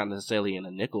and you're not necessarily in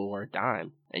a nickel or a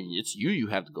dime and it's you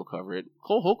have to go cover it,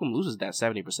 Cole Holcomb loses that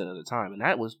 70% of the time,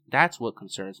 and that's what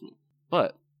concerns me.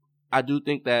 But I do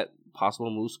think that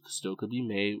possible moves still could be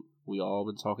made. We all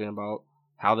been talking about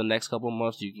how the next couple of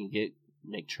months you can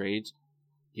make trades,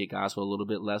 get guys for a little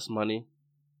bit less money.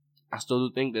 I still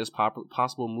do think there's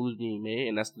possible moves being made,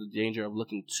 and that's the danger of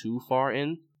looking too far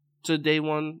in to day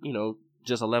one,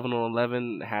 just 11 on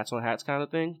 11, hats on hats kind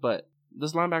of thing. But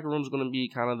this linebacker room is going to be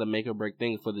kind of the make or break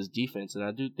thing for this defense. And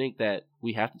I do think that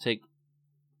we have to take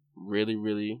really,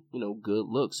 really, good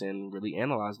looks and really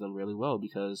analyze them really well,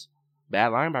 because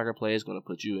bad linebacker play is going to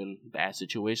put you in bad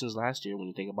situations last year when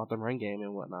you think about the run game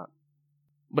and whatnot.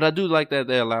 But I do like that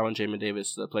they're allowing Jamin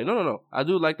Davis to play. No. I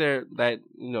do like they're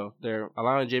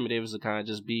allowing Jamin Davis to kind of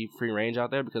just be free range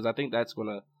out there, because I think that's going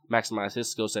to maximize his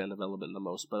skill set and development the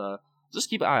most. But just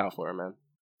keep an eye out for him, man.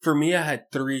 For me, I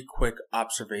had 3 quick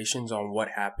observations on what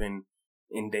happened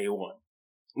in day one.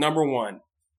 Number one,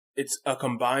 it's a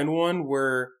combined one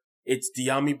where it's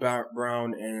Dyami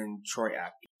Brown and Troy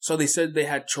Apke. So they said they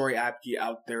had Troy Apke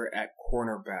out there at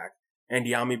cornerback, and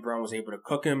Dyami Brown was able to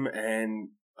cook him and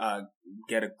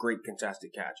get a great contested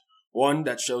catch. One,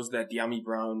 that shows that Dyami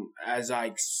Brown, as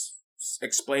I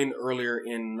explained earlier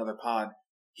in another pod,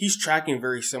 he's tracking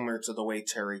very similar to the way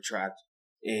Terry tracked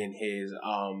in his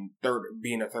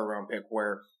being a third round pick,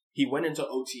 where he went into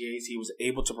OTAs, he was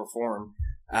able to perform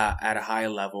at a high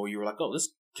level. You were like, oh, this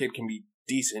kid can be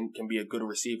decent, can be a good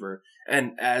receiver.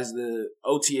 And as the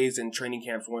OTAs and training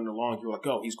camps went along, you were like,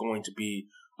 oh, he's going to be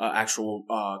an actual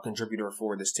contributor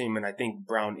for this team. And I think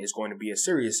Brown is going to be a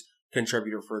serious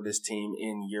contributor for this team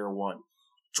in year one.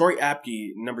 Troy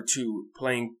Apke, number 2,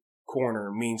 playing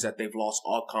corner means that they've lost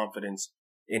all confidence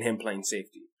in him playing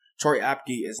safety. Troy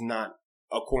Apke is not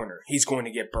a corner. He's going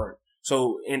to get burnt.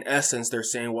 So in essence, they're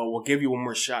saying, well, we'll give you one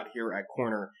more shot here at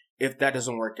corner. If that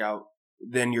doesn't work out,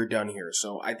 then you're done here.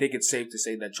 So I think it's safe to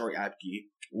say that Troy Apke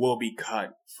will be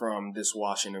cut from this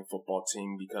Washington football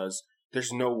team because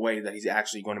there's no way that he's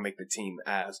actually going to make the team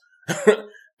as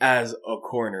as a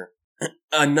corner.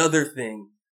 Another thing,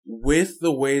 with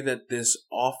the way that this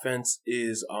offense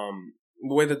is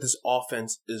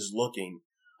looking,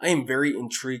 I am very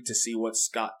intrigued to see what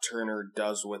Scott Turner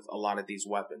does with a lot of these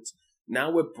weapons.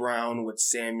 Now with Brown, with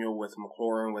Samuel, with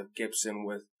McLaurin, with Gibson,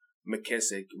 with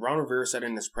McKissick, Ron Rivera said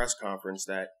in his press conference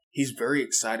that he's very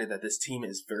excited that this team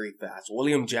is very fast.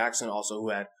 William Jackson also, who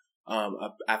had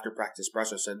after practice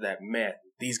presser, said that, man,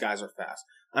 these guys are fast.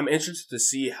 I'm interested to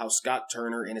see how Scott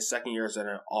Turner, in his second year as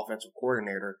an offensive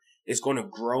coordinator, is going to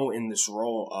grow in this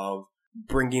role of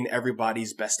bringing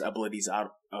everybody's best abilities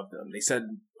out of them. They said,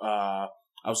 I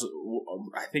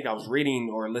think I was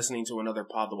reading or listening to another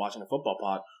pod, the Washington Football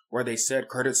Pod, where they said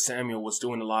Curtis Samuel was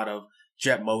doing a lot of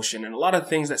jet motion and a lot of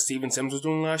things that Steven Sims was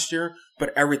doing last year,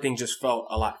 but everything just felt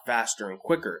a lot faster and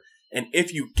quicker. And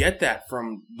if you get that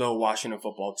from the Washington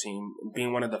football team,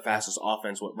 being one of the fastest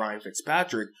offense with Ryan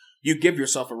Fitzpatrick, you give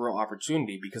yourself a real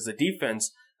opportunity because the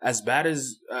defense, as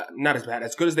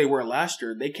good as they were last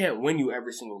year, they can't win you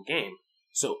every single game.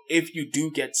 So if you do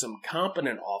get some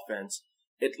competent offense,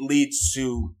 it's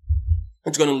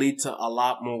going to lead to a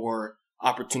lot more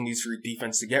opportunities for your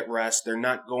defense to get rest. They're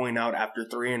not going out after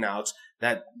 3 and outs,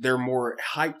 that they're more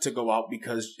hyped to go out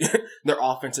because their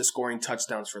offense is scoring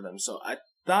touchdowns for them. So I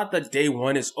thought that day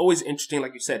one is always interesting,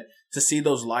 like you said, to see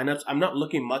those lineups. I'm not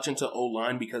looking much into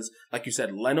O-line because, like you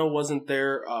said, Leno wasn't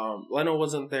there.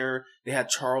 They had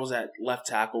Charles at left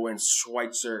tackle and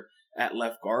Schweitzer at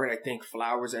left guard. I think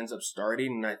Flowers ends up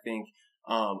starting, and I think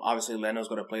obviously Leno's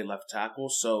going to play left tackle,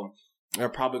 so they're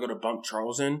probably going to bump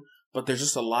Charles in. But there's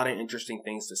just a lot of interesting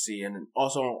things to see. And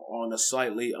also on a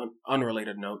slightly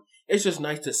unrelated note, it's just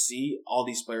nice to see all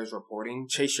these players reporting.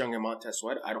 Chase Young and Montez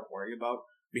Sweat, I don't worry about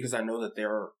because I know that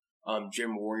they're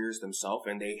gym warriors themselves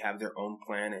and they have their own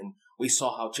plan. And we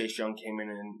saw how Chase Young came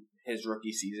in his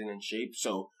rookie season in shape.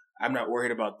 So I'm not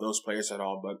worried about those players at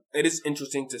all. But it is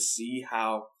interesting to see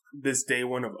how this day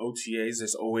one of OTAs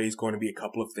is always going to be a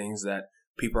couple of things that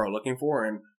people are looking for.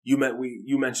 And you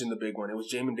mentioned the big one. It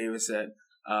was Jamin Davis at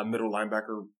middle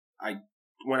linebacker.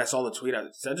 When I saw the tweet, I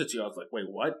sent it to you. I was like, wait,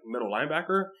 what? Middle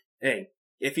linebacker? Hey,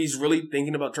 if he's really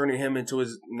thinking about turning him into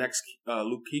his next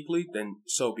Luke Kuechly, then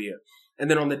so be it. And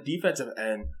then on the defensive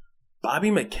end, Bobby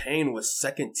McCain was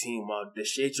second team while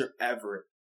Deshazer Everett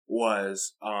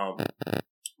was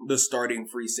the starting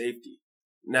free safety.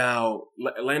 Now,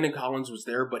 Landon Collins was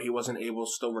there, but he wasn't able,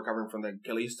 still recovering from the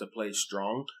Achilles, to play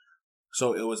strong.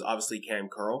 So it was obviously Cam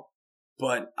Curl.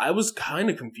 But I was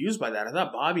kind of confused by that. I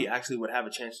thought Bobby actually would have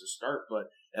a chance to start, but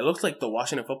it looks like the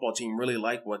Washington football team really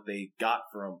liked what they got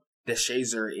from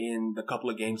Deshazer in the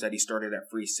couple of games that he started at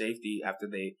free safety after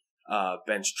they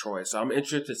benched Troy. So I'm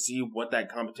interested to see what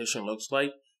that competition looks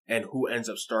like and who ends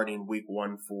up starting week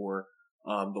one for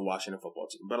the Washington football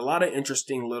team. But a lot of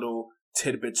interesting little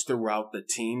tidbits throughout the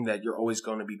team that you're always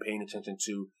going to be paying attention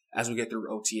to as we get through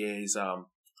OTAs,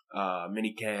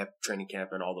 mini camp, training camp,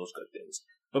 and all those good things.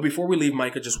 But before we leave,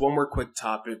 Micah, just one more quick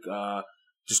topic,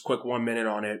 just quick 1 minute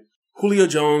on it. Julio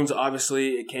Jones,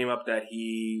 obviously, it came up that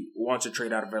he wants to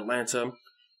trade out of Atlanta.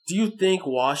 Do you think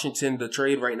Washington, the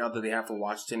trade right now that they have for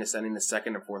Washington is sending a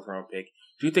second and fourth round pick,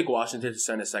 do you think Washington should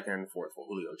send a second and fourth for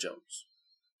Julio Jones?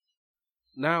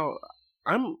 Now,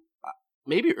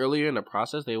 maybe earlier in the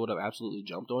process they would have absolutely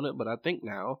jumped on it, but I think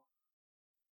now,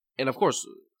 and of course,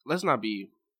 let's not be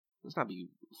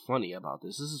funny about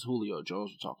this. This is Julio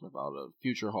Jones we're talking about, a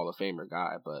future Hall of Famer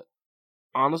guy. But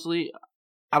honestly,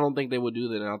 I don't think they would do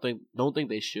that. And I don't think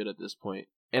they should at this point.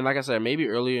 And like I said, maybe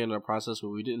earlier in the process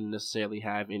where we didn't necessarily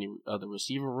have any other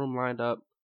receiver room lined up,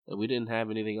 that we didn't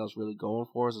have anything else really going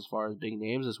for us as far as big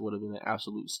names, this would have been an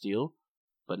absolute steal.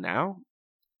 But now,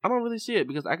 I don't really see it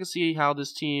because I can see how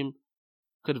this team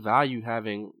could value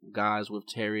having guys with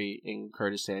Terry and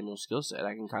Curtis Samuel's skill set.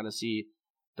 I can kind of see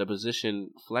the position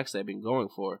flex they've been going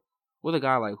for. With a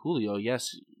guy like Julio,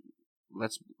 yes,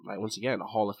 once again, a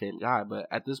Hall of Fame guy, but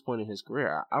at this point in his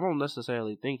career, I don't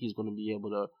necessarily think he's going to be able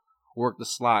to work the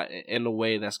slot in the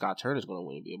way that Scott Turner is going to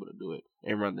want to be able to do it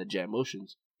and run the jet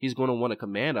motions. He's going to want to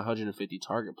command 150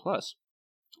 target plus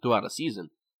throughout a season.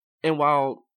 And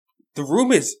while the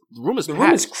room is crowded, the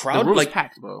room is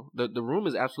packed, bro. The room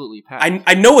is absolutely packed.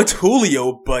 I know it's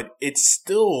Julio, but it's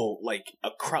still like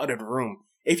a crowded room.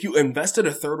 If you invested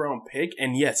a third-round pick,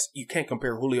 and yes, you can't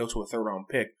compare Julio to a third-round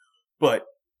pick, but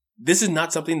this is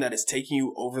not something that is taking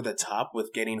you over the top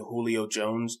with getting Julio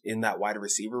Jones in that wide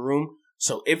receiver room.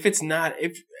 So if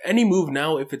any move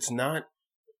now, if it's not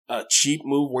a cheap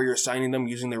move where you're signing them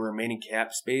using their remaining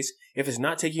cap space, if it's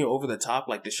not taking you over the top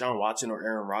like Deshaun Watson or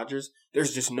Aaron Rodgers,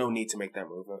 there's just no need to make that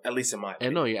move, at least in my opinion.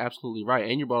 And no, you're absolutely right.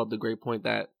 And you brought up the great point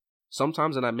that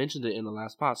sometimes, and I mentioned it in the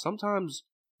last pod, sometimes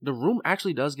the room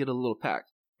actually does get a little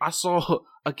packed. I saw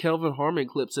a Kelvin Harmon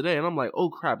clip today, and I'm like, oh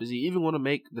crap, is he even going to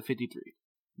make the 53?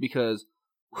 Because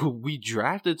we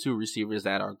drafted 2 receivers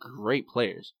that are great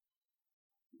players.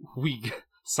 We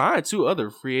signed 2 other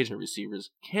free agent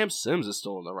receivers. Cam Sims is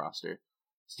still on the roster.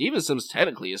 Steven Sims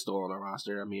technically is still on the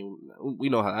roster. I mean, we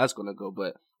know how that's going to go,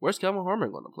 but where's Kelvin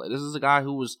Harmon going to play? This is a guy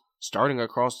who was starting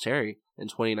across Terry in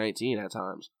 2019 at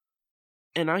times.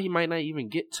 And now he might not even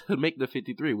get to make the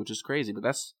 53, which is crazy, but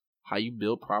that's how you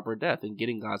build proper depth and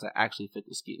getting guys that actually fit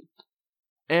the scheme.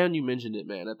 And you mentioned it,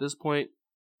 man. At this point,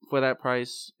 for that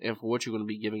price and for what you're going to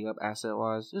be giving up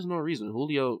asset-wise, there's no reason.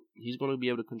 Julio, he's going to be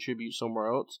able to contribute somewhere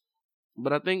else.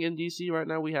 But I think in DC right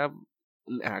now we have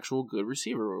an actual good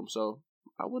receiver room, so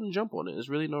I wouldn't jump on it. There's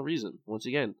really no reason. Once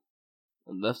again,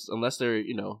 unless they're,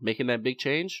 making that big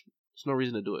change, there's no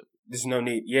reason to do it. There's no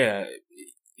need. Yeah,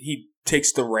 he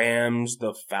takes the Rams,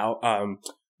 the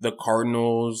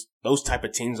Cardinals, those type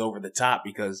of teams over the top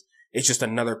because it's just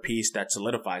another piece that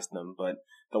solidifies them. But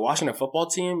the Washington football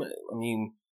team, I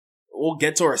mean, we'll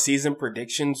get to our season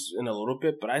predictions in a little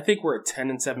bit, but I think we're a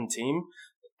 10-7 team.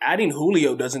 Adding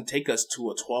Julio doesn't take us to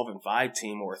a 12-5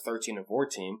 team or a 13-4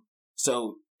 team.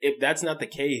 So if that's not the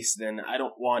case, then I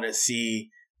don't want to see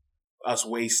us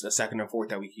waste a second and fourth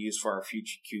that we can use for our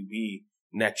future QB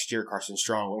next year, Carson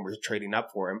Strong, when we're trading up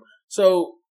for him.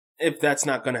 So if that's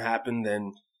not going to happen,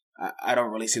 then I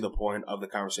don't really see the point of the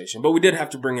conversation. But we did have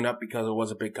to bring it up because it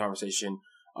was a big conversation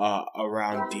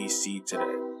around DC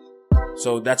today.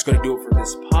 So that's going to do it for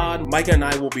this pod. Micah and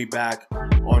I will be back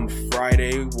on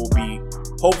Friday. We'll be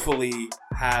hopefully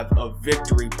have a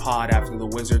victory pod after the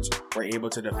Wizards were able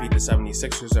to defeat the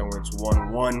 76ers and where it's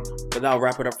 1-1. But that'll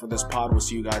wrap it up for this pod. We'll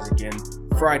see you guys again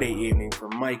Friday evening. For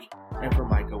Mike and for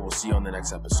Micah, we'll see you on the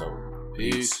next episode.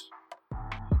 Peace.